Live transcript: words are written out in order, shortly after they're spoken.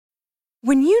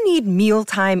When you need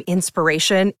mealtime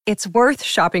inspiration, it's worth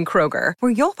shopping Kroger,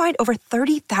 where you'll find over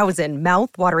 30,000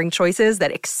 mouth-watering choices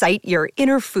that excite your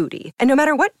inner foodie. And no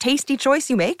matter what tasty choice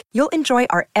you make, you'll enjoy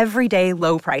our everyday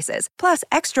low prices, plus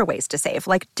extra ways to save,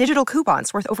 like digital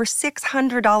coupons worth over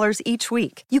 $600 each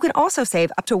week. You can also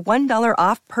save up to $1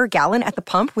 off per gallon at the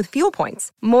pump with fuel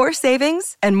points. More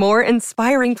savings and more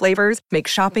inspiring flavors make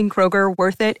shopping Kroger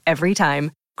worth it every time.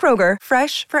 Kroger,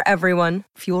 fresh for everyone.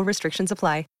 Fuel restrictions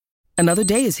apply. Another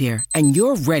day is here, and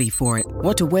you're ready for it.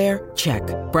 What to wear? Check.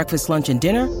 Breakfast, lunch, and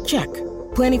dinner? Check.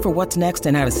 Planning for what's next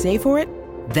and how to save for it?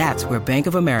 That's where Bank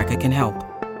of America can help.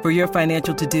 For your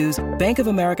financial to-dos, Bank of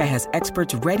America has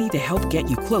experts ready to help get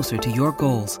you closer to your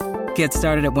goals. Get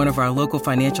started at one of our local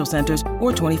financial centers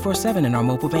or 24/7 in our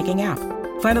mobile banking app.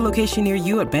 Find a location near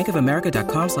you at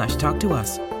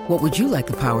bankofamerica.com/talktous. What would you like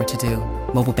the power to do?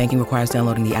 Mobile banking requires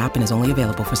downloading the app and is only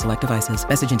available for select devices.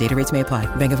 Message and data rates may apply.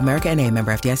 Bank of America N.A.,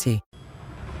 member FDIC.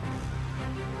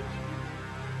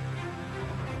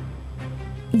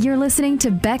 You're listening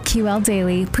to BetQL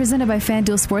Daily, presented by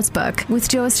FanDuel Sportsbook, with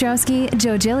Joe Ostrowski,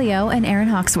 Joe Giglio, and Aaron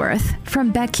Hawksworth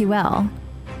from BetQL.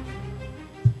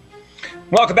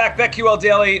 Welcome back, BetQL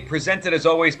Daily, presented as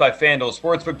always by FanDuel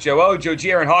Sportsbook. Joe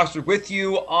G, Aaron Hawksworth with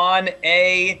you on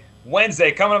a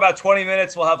Wednesday. Coming in about 20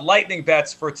 minutes, we'll have lightning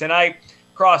bets for tonight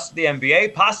across the NBA,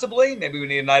 possibly. Maybe we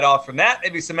need a night off from that.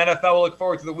 Maybe some NFL. We'll look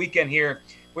forward to the weekend here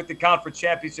with the conference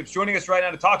championships. Joining us right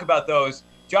now to talk about those,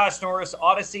 Josh Norris,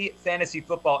 Odyssey Fantasy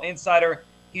Football Insider.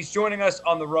 He's joining us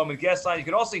on the Roman guest line. You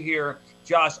can also hear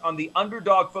Josh on the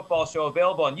Underdog Football Show,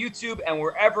 available on YouTube and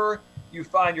wherever you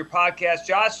find your podcast.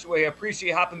 Josh, we appreciate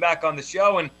you hopping back on the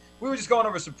show. And we were just going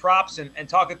over some props and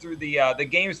talking through the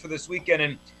games for this weekend.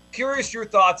 And curious your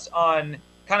thoughts on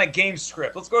kind of game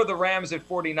script. Let's go to the Rams at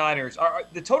 49ers.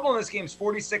 The total in this game is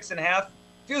 46.5.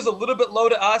 Feels a little bit low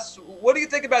to us. What do you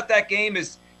think about that game?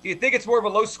 Do you think it's more of a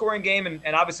low-scoring game,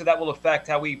 and obviously that will affect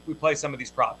how we play some of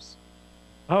these props?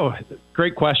 Oh,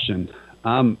 great question.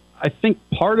 I think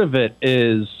part of it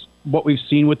is what we've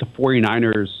seen with the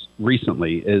 49ers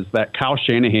recently is that Kyle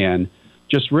Shanahan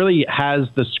just really has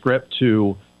the script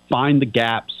to find the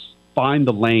gaps, find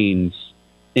the lanes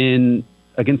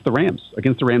against the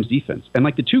Rams defense. And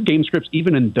like the two game scripts,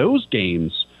 even in those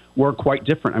games, were quite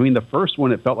different. I mean, the first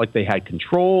one, it felt like they had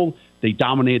control. They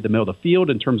dominated the middle of the field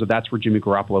in terms of that's where Jimmy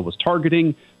Garoppolo was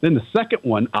targeting. Then the second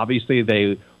one, obviously,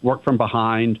 they worked from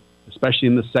behind, especially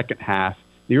in the second half.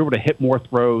 They were able to hit more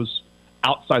throws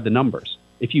outside the numbers.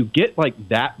 If you get like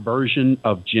that version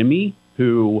of Jimmy,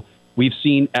 who we've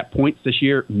seen at points this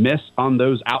year miss on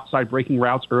those outside breaking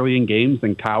routes early in games,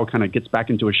 then Kyle kind of gets back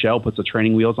into a shell, puts the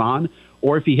training wheels on.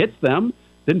 Or if he hits them,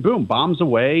 then boom, bombs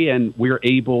away, and we're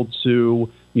able to,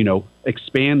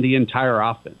 expand the entire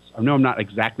offense. I know I'm not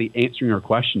exactly answering your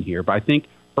question here, but I think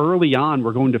early on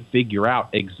we're going to figure out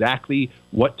exactly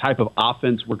what type of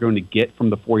offense we're going to get from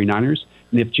the 49ers.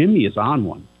 And if Jimmy is on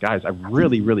one, guys, I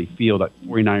really, really feel that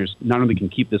 49ers not only can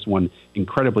keep this one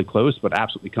incredibly close, but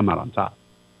absolutely come out on top.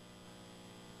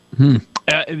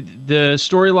 The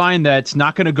storyline that's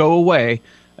not going to go away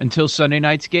until Sunday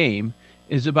night's game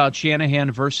is about Shanahan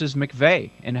versus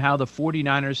McVay and how the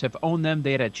 49ers have owned them.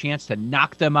 They had a chance to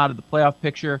knock them out of the playoff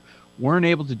picture, weren't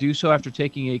able to do so after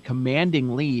taking a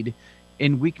commanding lead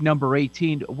in week number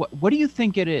 18. What do you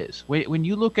think it is? When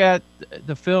you look at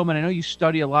the film, and I know you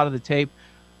study a lot of the tape,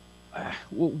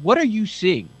 what are you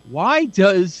seeing? Why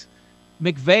does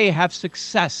McVay have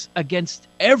success against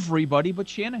everybody but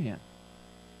Shanahan?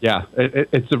 Yeah,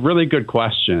 it's a really good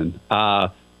question.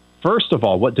 First of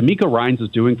all, what DeMeco Ryans is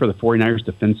doing for the 49ers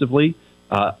defensively,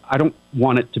 I don't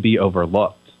want it to be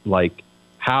overlooked. Like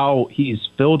how he's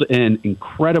filled in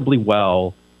incredibly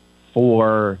well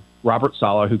for Robert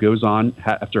Saleh, who goes on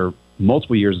after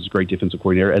multiple years as a great defensive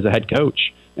coordinator as a head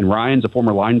coach. And Ryan's a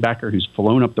former linebacker who's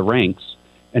flown up the ranks.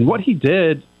 And what he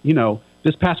did,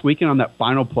 this past weekend on that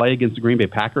final play against the Green Bay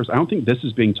Packers, I don't think this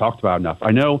is being talked about enough.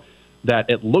 I know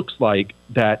that it looks like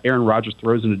that Aaron Rodgers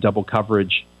throws into double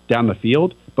coverage down the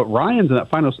field, but Ryans in that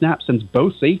final snap sends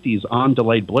both safeties on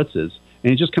delayed blitzes,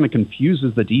 and it just kind of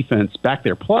confuses the defense back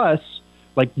there. Plus,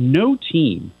 like no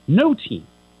team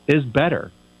is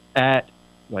better at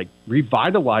like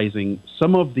revitalizing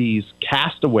some of these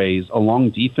castaways along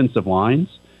defensive lines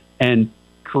and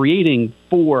creating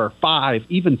 4, 5,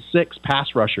 even 6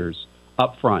 pass rushers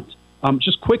up front.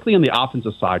 Just quickly on the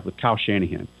offensive side with Kyle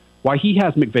Shanahan, why he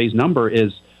has McVay's number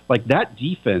is like that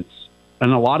defense in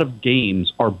a lot of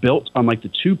games are built on like the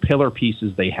two pillar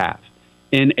pieces they have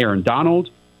in Aaron Donald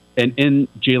and in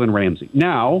Jalen Ramsey.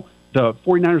 Now, the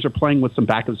 49ers are playing with some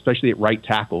backup, especially at right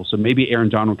tackle, so maybe Aaron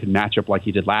Donald can match up like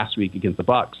he did last week against the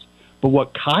Bucs. But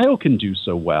what Kyle can do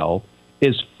so well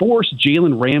is force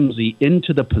Jalen Ramsey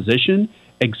into the position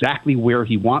exactly where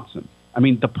he wants him. I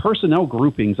mean, the personnel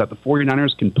groupings that the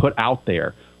 49ers can put out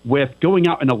there with going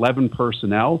out in 11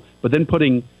 personnel, but then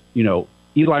putting,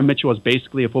 Eli Mitchell as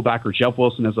basically a fullback or Jeff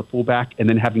Wilson as a fullback and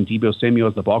then having Deebo Samuel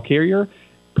as the ball carrier,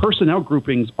 personnel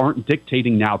groupings aren't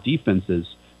dictating now defenses.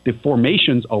 The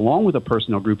formations along with the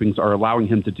personnel groupings are allowing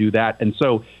him to do that. And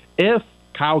so if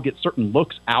Kyle gets certain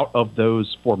looks out of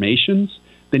those formations,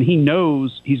 then he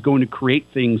knows he's going to create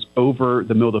things over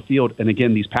the middle of the field. And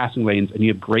again, these passing lanes, and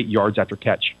you have great yards after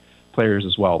catch players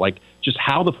as well. Like just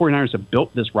how the 49ers have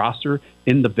built this roster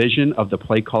in the vision of the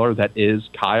play caller that is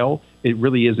Kyle, it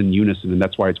really is in unison, and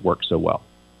that's why it's worked so well.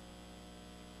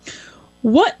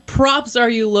 What props are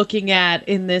you looking at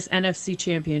in this NFC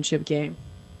Championship game?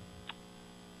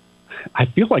 I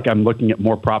feel like I'm looking at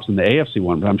more props in the AFC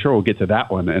one, but I'm sure we'll get to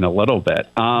that one in a little bit.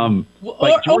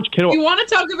 George Kittle. You want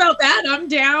to talk about that? I'm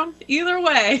down either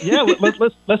way. Yeah,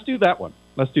 let's do that one.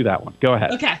 Let's do that one. Go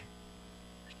ahead. Okay.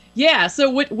 Yeah.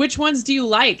 So which ones do you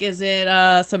like? Is it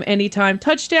some anytime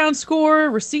touchdown score,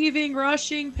 receiving,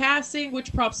 rushing, passing?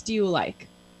 Which props do you like?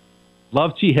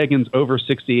 Love T. Higgins over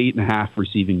 68.5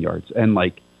 receiving yards. And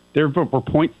there were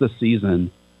points this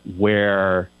season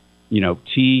where,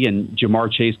 T and Jamar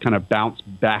Chase kind of bounce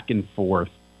back and forth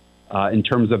in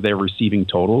terms of their receiving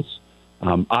totals.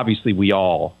 Obviously, we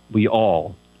all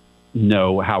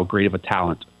know how great of a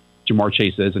talent Jamar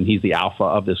Chase is, and he's the alpha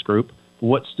of this group.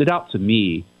 What stood out to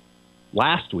me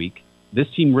last week, this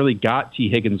team really got T.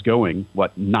 Higgins going.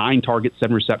 9 targets,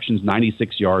 7 receptions,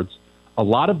 96 yards. A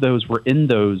lot of those were in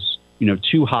those,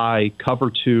 too high,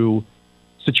 cover 2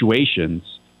 situations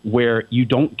where you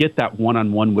don't get that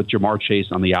one-on-one with Jamar Chase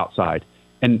on the outside.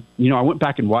 And, I went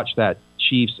back and watched that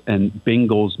Chiefs and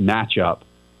Bengals matchup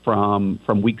from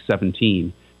week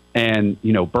 17. And,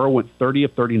 Burrow went 30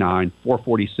 of 39,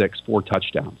 446, 4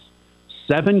 touchdowns.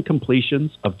 7 completions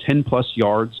of 10-plus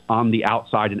yards on the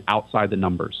outside and outside the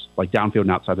numbers, downfield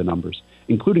and outside the numbers,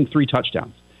 including 3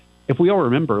 touchdowns. If we all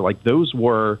remember, those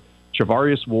were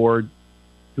Charvarius Ward,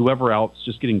 whoever else,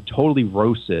 just getting totally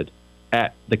roasted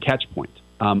at the catch point.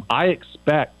 I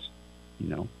expect,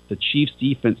 the Chiefs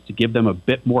defense to give them a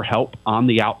bit more help on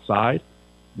the outside.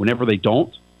 Whenever they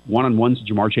don't, one-on-ones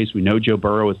to Jamar Chase, we know Joe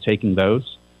Burrow is taking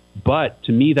those. But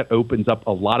to me, that opens up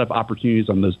a lot of opportunities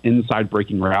on those inside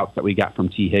breaking routes that we got from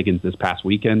T. Higgins this past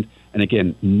weekend. And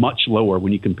again, much lower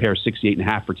when you compare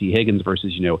 68.5 for T. Higgins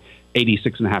versus,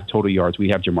 86.5 total yards we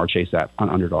have Jamar Chase at on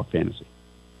Underdog Fantasy.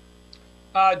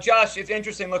 Josh, it's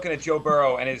interesting looking at Joe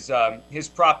Burrow and his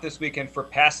prop this weekend for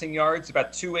passing yards,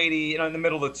 about 280, in the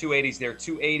middle of the 280s there,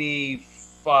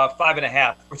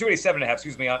 285.5 or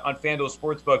 287.5, on FanDuel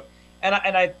Sportsbook. And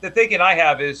the thinking I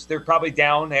have is they're probably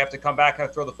down. They have to come back and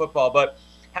throw the football. But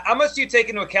how much do you take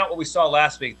into account what we saw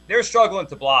last week? They're struggling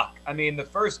to block. I mean, the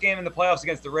first game in the playoffs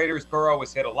against the Raiders, Burrow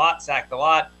was hit a lot, sacked a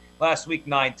lot. Last week,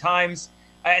 9 times.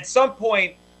 At some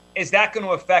point, is that going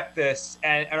to affect this?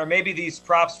 And are maybe these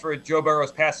props for Joe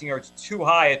Burrow's passing yards too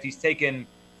high if he's taken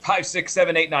 5, 6,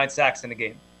 7, 8, 9 sacks in a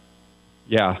game?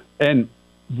 Yeah, and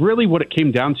really what it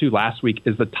came down to last week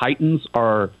is the Titans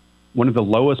are one of the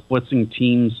lowest blitzing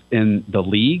teams in the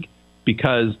league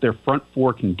because their front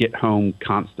 4 can get home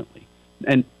constantly.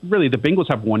 And really, the Bengals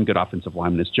have one good offensive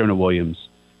lineman. It's Jonah Williams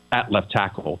at left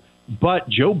tackle. But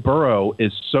Joe Burrow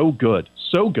is so good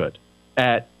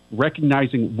at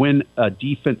recognizing when a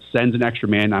defense sends an extra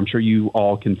man. I'm sure you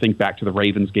all can think back to the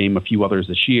Ravens game, a few others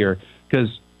this year,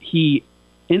 because he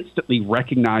instantly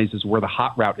recognizes where the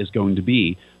hot route is going to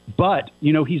be. But,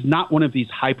 he's not one of these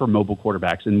hyper-mobile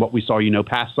quarterbacks. And what we saw,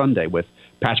 past Sunday with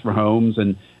Patrick Mahomes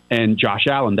and Josh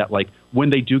Allen, that, when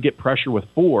they do get pressure with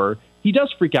 4, he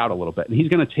does freak out a little bit, and he's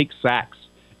going to take sacks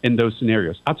in those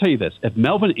scenarios. I'll tell you this. If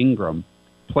Melvin Ingram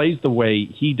plays the way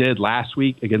he did last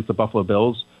week against the Buffalo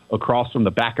Bills, across from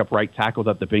the backup right tackle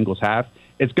that the Bengals have,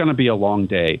 it's going to be a long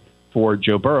day for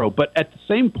Joe Burrow. But at the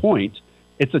same point,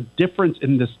 it's a difference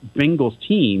in this Bengals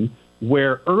team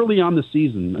where early on the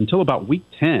season, until about week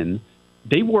 10,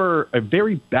 they were a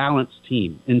very balanced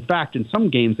team. In fact, in some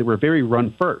games, they were very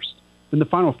run first. In the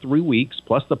final 3 weeks,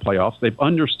 plus the playoffs, they've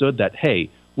understood that, hey,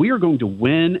 we are going to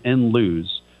win and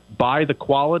lose by the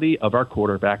quality of our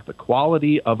quarterback, the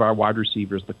quality of our wide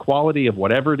receivers, the quality of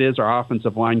whatever it is our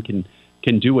offensive line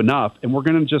can do enough, and we're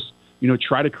going to just,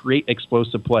 try to create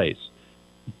explosive plays.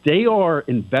 They are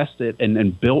invested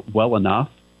and built well enough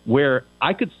where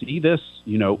I could see this,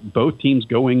 both teams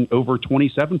going over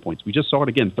 27 points. We just saw it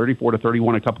again,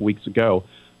 34-31 a couple weeks ago,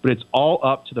 but it's all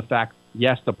up to the fact,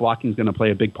 yes, the blocking is going to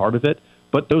play a big part of it,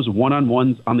 but those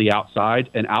one-on-ones on the outside,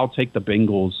 and I'll take the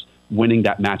Bengals winning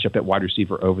that matchup at wide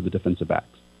receiver over the defensive backs.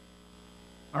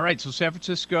 All right, so San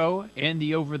Francisco and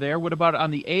the over there. What about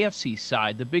on the AFC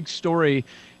side? The big story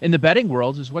in the betting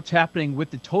world is what's happening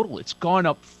with the total. It's gone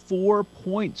up 4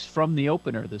 points from the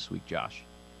opener this week, Josh.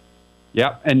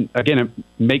 Yeah, and again, it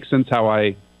makes sense how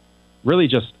I really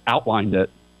just outlined it,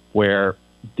 where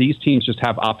these teams just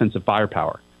have offensive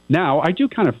firepower. Now, I do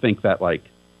kind of think that, like,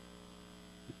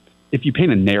 if you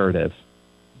paint a narrative,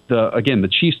 the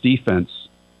Chiefs defense,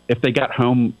 if they got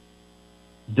home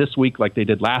this week like they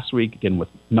did last week, again with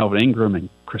Melvin Ingram and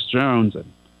Chris Jones and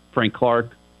Frank Clark,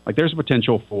 like there's a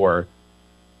potential for,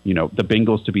 the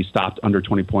Bengals to be stopped under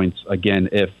 20 points again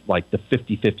if like the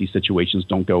 50-50 situations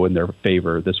don't go in their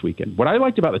favor this weekend. What I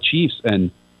liked about the Chiefs,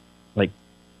 and like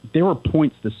there were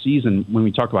points this season when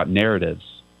we talk about narratives,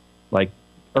 like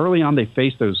early on they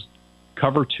faced those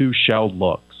cover 2 shelled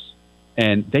looks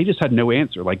and they just had no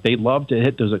answer. Like they love to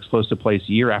hit those explosive plays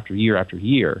year after year after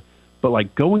year. But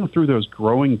like going through those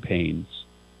growing pains,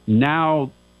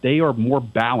 now they are more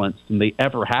balanced than they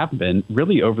ever have been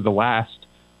really over the last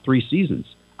 3 seasons.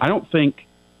 I don't think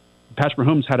Patrick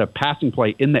Mahomes had a passing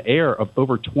play in the air of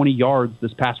over 20 yards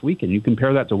this past weekend. You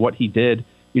compare that to what he did,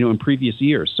 in previous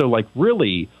years. So like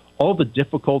really all the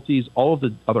difficulties, all of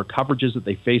the other coverages that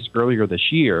they faced earlier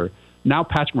this year, now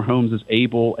Patrick Mahomes is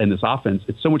able, and this offense,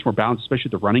 it's so much more balanced, especially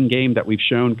the running game that we've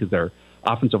shown because their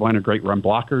offensive line are great run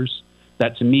blockers.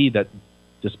 That to me, that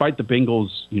despite the Bengals,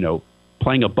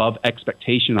 playing above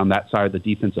expectation on that side of the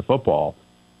defensive football,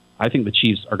 I think the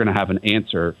Chiefs are going to have an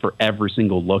answer for every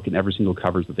single look and every single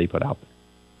coverage that they put out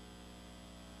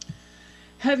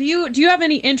there. Do you have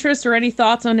any interest or any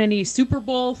thoughts on any Super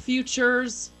Bowl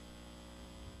futures?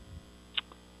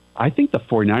 I think the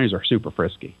 49ers are super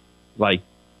frisky.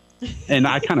 And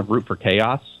I kind of root for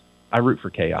chaos. I root for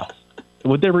chaos.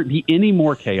 Would there be any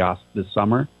more chaos this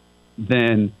summer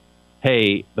than,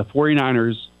 hey, the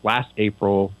 49ers last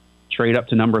April trade up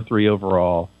to number 3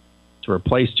 overall to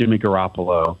replace Jimmy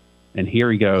Garoppolo, and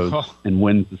here he goes and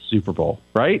wins the Super Bowl,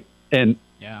 right? And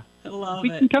yeah, we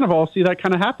can kind of all see that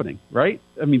kind of happening, right?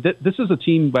 I mean, this is a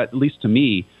team that, at least to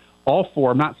me, all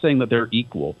 4, I'm not saying that they're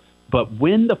equal, but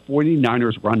when the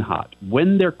 49ers run hot,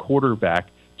 when their quarterback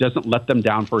doesn't let them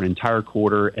down for an entire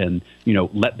quarter and,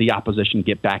 let the opposition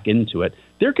get back into it,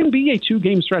 there can be a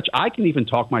 2-game stretch. I can even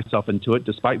talk myself into it,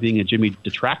 despite being a Jimmy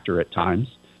detractor at times,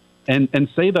 and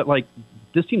say that, like,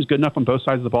 this team's good enough on both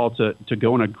sides of the ball to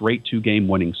go on a great 2-game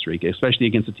winning streak, especially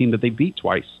against a team that they beat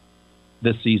twice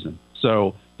this season.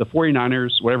 So the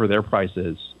 49ers, whatever their price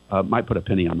is, might put a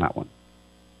penny on that one.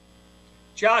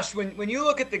 Josh, when you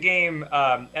look at the game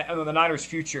and the Niners'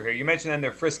 future here, you mentioned then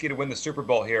they're frisky to win the Super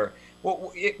Bowl here.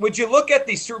 Would you look at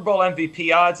the Super Bowl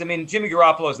MVP odds? I mean, Jimmy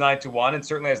Garoppolo is 9-1, and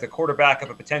certainly as the quarterback of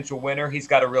a potential winner, he's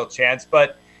got a real chance.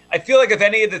 But I feel like if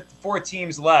any of the 4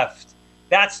 teams left,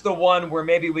 that's the one where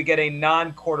maybe we get a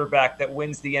non-quarterback that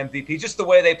wins the MVP. Just the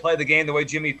way they play the game, the way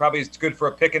Jimmy probably is good for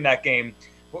a pick in that game.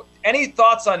 Any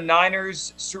thoughts on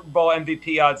Niners Super Bowl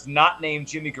MVP odds not named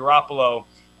Jimmy Garoppolo?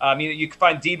 You can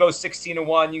find Debo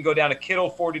 16-1. You can go down to Kittle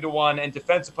 40-1, and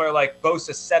defensive player like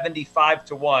Bosa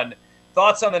 75-1.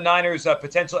 Thoughts on the Niners'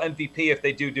 potential MVP if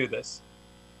they do this?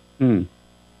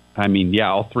 I mean,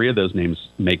 yeah, all 3 of those names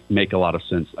make a lot of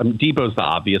sense. I mean, Debo's the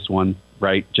obvious one,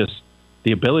 right? Just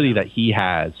the ability that he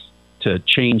has to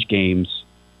change games,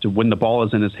 to when the ball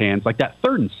is in his hands, like that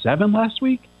 3rd and 7 last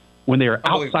week when they were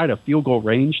outside of field goal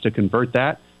range to convert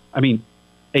that. I mean,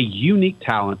 a unique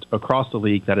talent across the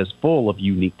league that is full of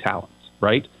unique talents,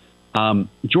 right?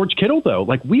 George Kittle, though,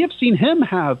 like we have seen him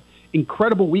have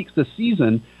incredible weeks this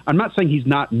season. I'm not saying he's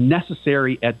not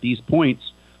necessary at these points,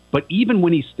 but even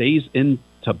when he stays in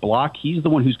to block, he's the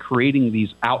one who's creating these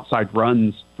outside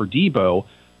runs for Debo.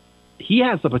 He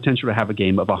has the potential to have a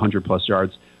game of 100-plus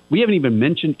yards. We haven't even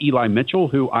mentioned Eli Mitchell,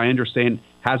 who I understand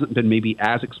hasn't been maybe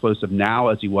as explosive now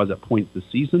as he was at points this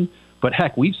season. But,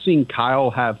 heck, we've seen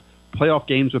Kyle have playoff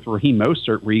games with Raheem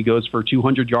Mostert where he goes for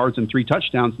 200 yards and 3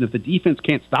 touchdowns. And if the defense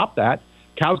can't stop that,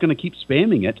 Kyle's going to keep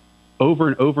spamming it over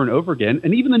and over and over again.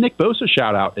 And even the Nick Bosa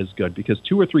shout-out is good because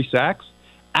 2 or 3 sacks,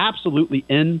 absolutely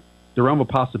in the realm of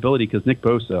possibility because Nick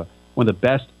Bosa, one of the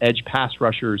best edge pass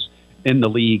rushers in the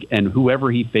league, and whoever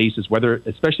he faces,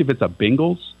 especially if it's a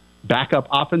Bengals backup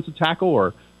offensive tackle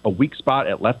or a weak spot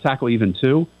at left tackle even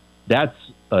too, that's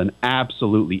an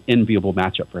absolutely enviable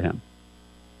matchup for him.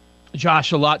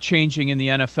 Josh, a lot changing in the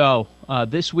NFL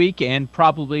this week and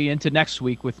probably into next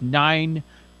week with 9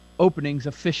 openings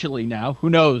officially now. Who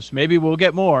knows? Maybe we'll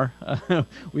get more.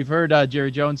 We've heard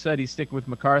Jerry Jones said he's sticking with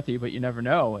McCarthy, but you never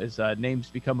know as names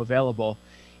become available.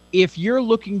 If you're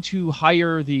looking to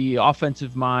hire the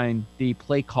offensive mind, the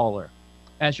play caller,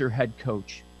 as your head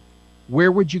coach,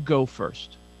 where would you go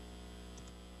first?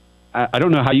 I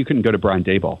don't know how you couldn't go to Brian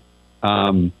Daboll.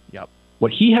 Yep.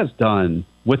 What he has done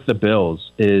with the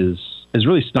Bills is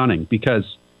really stunning because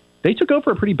they took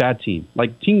over a pretty bad team,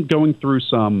 like team going through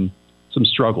some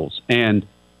struggles. And,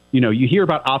 you hear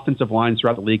about offensive lines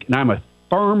throughout the league, and I'm a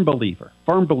firm believer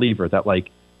that like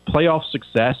playoff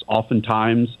success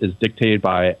oftentimes is dictated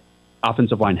by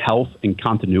offensive line health and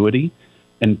continuity.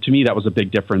 And to me, that was a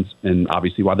big difference in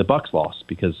obviously why the Bucs lost,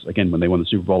 because again, when they won the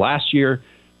Super Bowl last year,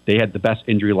 they had the best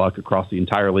injury luck across the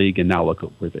entire league, and now look at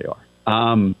where they are.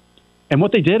 And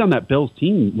what they did on that Bills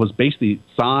team was basically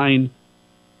sign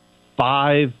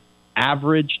 5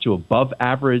 average to above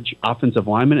average offensive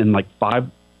linemen and like 5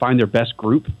 find their best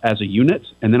group as a unit.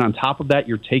 And then on top of that,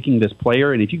 you're taking this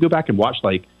player. And if you go back and watch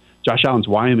like Josh Allen's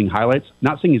Wyoming highlights,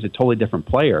 not saying he's a totally different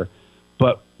player,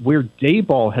 but where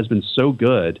Daboll has been so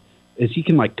good is he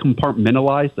can like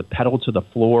compartmentalize the pedal to the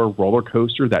floor roller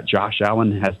coaster that Josh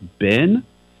Allen has been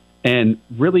and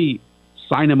really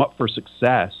sign him up for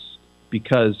success,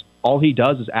 because all he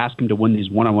does is ask him to win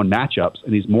these one-on-one matchups,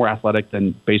 and he's more athletic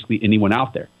than basically anyone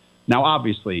out there. Now,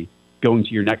 obviously, going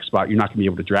to your next spot, you're not going to be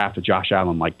able to draft a Josh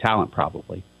Allen-like talent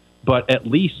probably. But at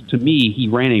least to me, he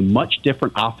ran a much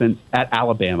different offense at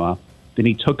Alabama than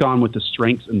he took on with the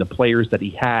strengths and the players that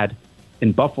he had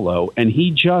in Buffalo. And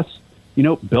he just,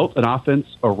 built an offense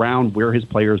around where his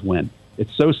players win.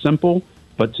 It's so simple,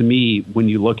 but to me, when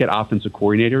you look at offensive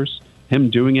coordinators,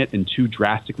 him doing it in 2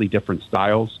 drastically different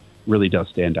styles really does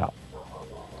stand out.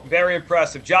 Very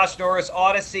impressive. Josh Norris,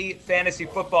 Odyssey Fantasy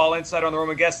Football Insider on the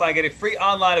Roman Guest Line. Get a free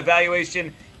online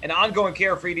evaluation and ongoing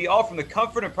care for ED, all from the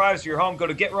comfort and privacy of your home. Go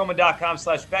to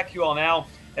GetRoman.com/BetQL now.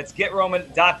 That's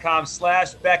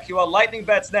GetRoman.com/BetQL. Lightning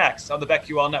Bets next on the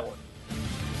BetQL Network.